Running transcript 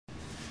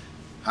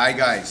Hi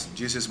guys,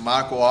 this is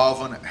Marco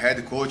Alvan,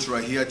 head coach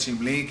right here at Team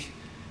Link,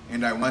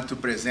 and I want to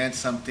present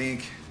something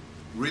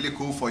really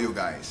cool for you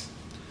guys.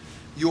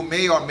 You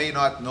may or may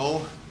not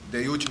know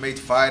the Ultimate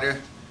Fighter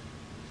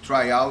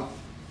tryout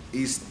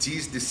is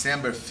this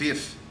December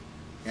 5th,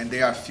 and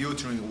they are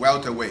featuring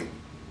welterweight.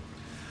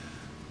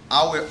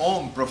 Our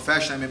own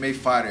professional MMA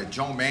fighter,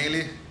 Jon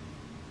Manley,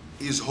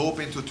 is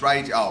hoping to try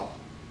it out.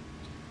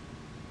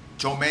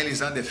 Jon Manley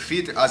is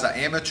undefeated as an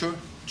amateur,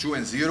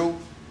 2-0,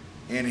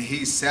 and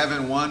he's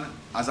 7-1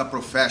 as a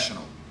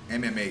professional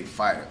MMA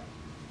fighter.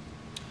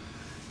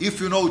 If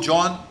you know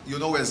Jon, you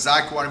know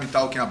exactly what I'm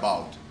talking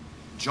about.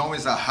 Jon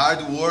is a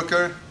hard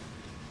worker,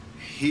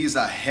 he's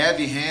a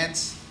heavy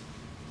hands,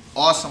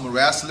 awesome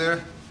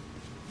wrestler,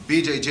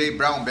 BJJ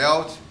brown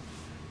belt,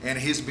 and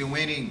he's been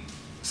winning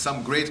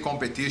some great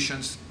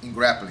competitions in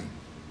grappling.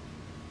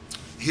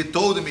 He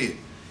told me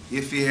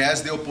if he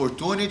has the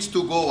opportunity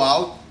to go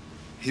out,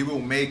 he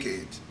will make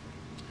it.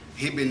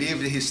 He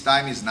believes his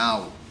time is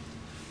now.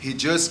 He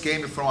just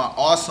came from an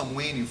awesome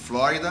win in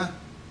Florida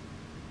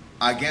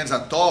against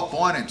a top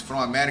opponent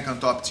from American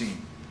top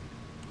team.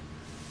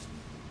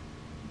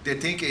 The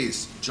thing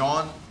is,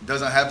 Jon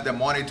doesn't have the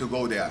money to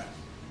go there.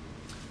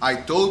 I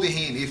told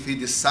him if he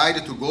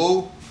decided to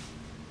go,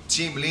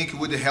 Team Link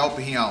would help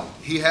him out.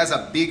 He has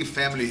a big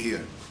family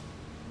here,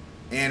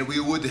 and we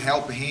would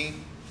help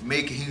him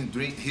make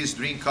his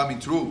dream coming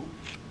true.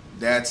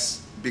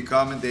 That's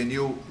becoming the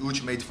new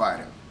Ultimate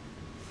Fighter.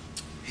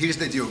 Here's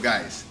the deal,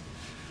 guys.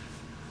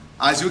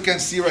 As you can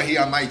see right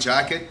here on my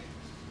jacket,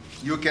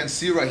 you can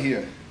see right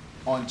here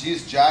on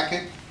this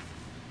jacket,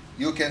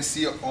 you can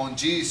see on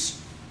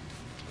this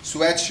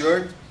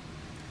sweatshirt,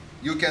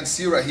 you can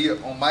see right here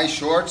on my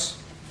shorts,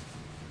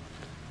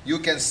 you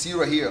can see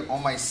right here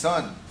on my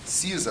son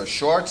Cesar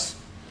shorts.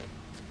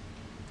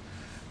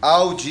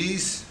 All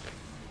these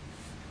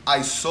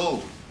I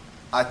sold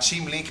a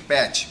Team Link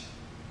patch,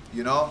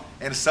 you know,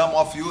 and some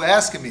of you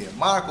ask me,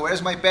 Marco,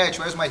 where's my patch,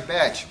 where's my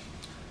patch?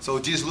 So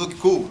this look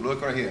cool,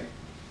 look right here.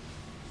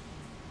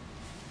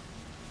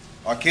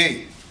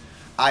 Okay,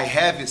 I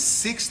have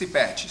 60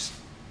 patches,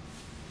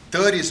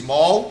 30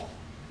 small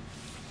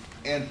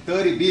and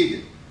 30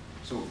 big.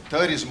 So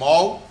 30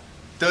 small,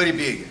 30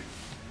 big.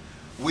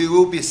 We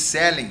will be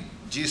selling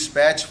this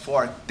patch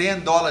for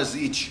 $10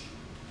 each,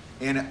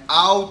 and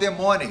all the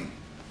money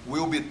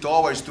will be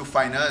towards to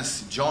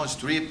finance Jon's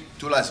trip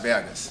to Las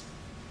Vegas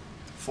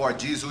for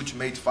this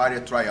Ultimate Fighter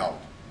tryout.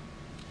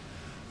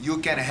 You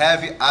can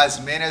have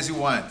as many as you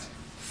want.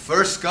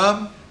 First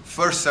come,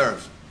 first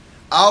serve.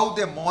 All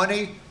the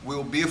money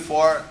will be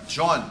for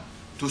Jon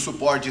to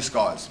support this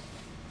cause.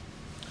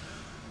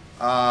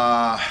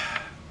 As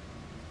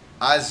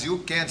you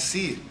can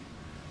see,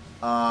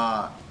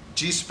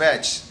 this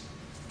patch,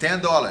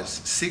 $10,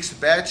 6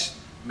 patch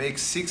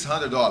makes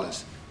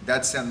 $600.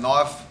 That's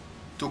enough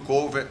to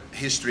cover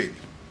his trip.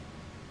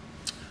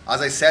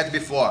 As I said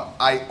before,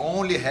 I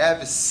only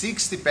have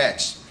 60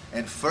 patches,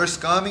 and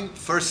first coming,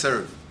 first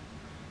serve.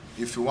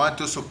 If you want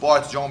to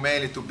support Jon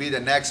Manley to be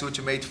the next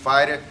Ultimate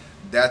Fighter,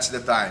 that's the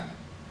time.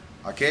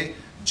 Okay?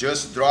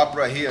 Just drop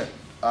right here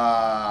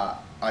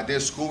at the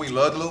school in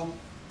Ludlow,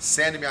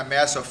 send me a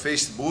message on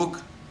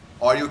Facebook,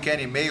 or you can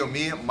email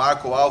me,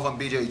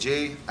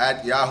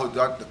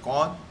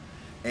 marcoalvanbjj@yahoo.com,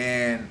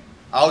 and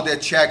all the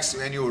checks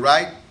when you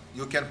write,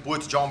 you can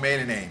put Jon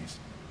Manley names.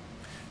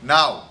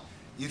 Now,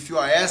 if you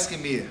are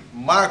asking me,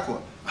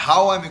 Marco,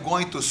 how am I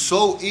going to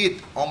sew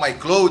it on my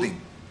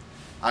clothing?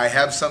 I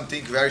have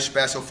something very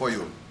special for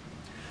you.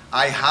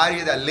 I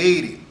hired a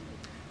lady,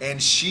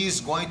 and she's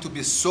going to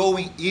be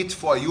sewing it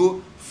for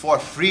you for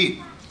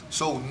free.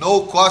 So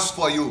no cost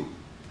for you.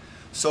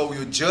 So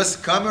you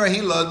just come here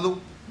in Ludlow,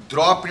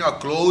 drop your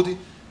clothing,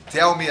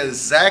 tell me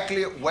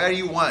exactly where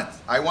you want.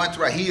 I want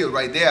right here,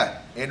 right there,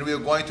 and we're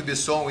going to be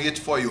sewing it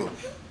for you.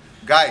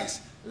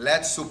 Guys,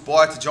 let's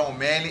support Jon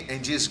Manley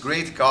and this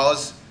great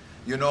cause.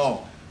 You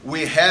know,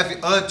 we have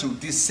until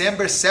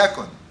December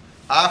 2nd.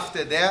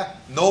 After that,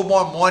 no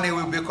more money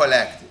will be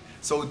collected.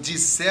 So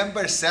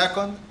December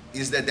 2nd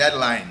is the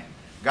deadline.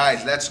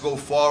 Guys, let's go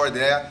forward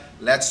there.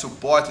 Let's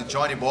support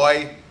Johnny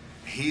Boy.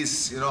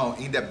 He's, you know,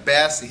 in the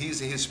best. He's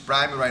in his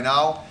prime right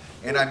now,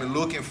 and I'm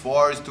looking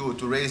forward to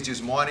raise this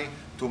money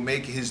to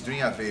make his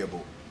dream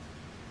available.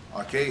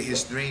 Okay,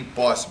 his dream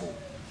possible.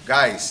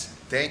 Guys,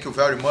 thank you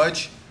very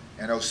much,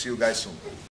 and I'll see you guys soon.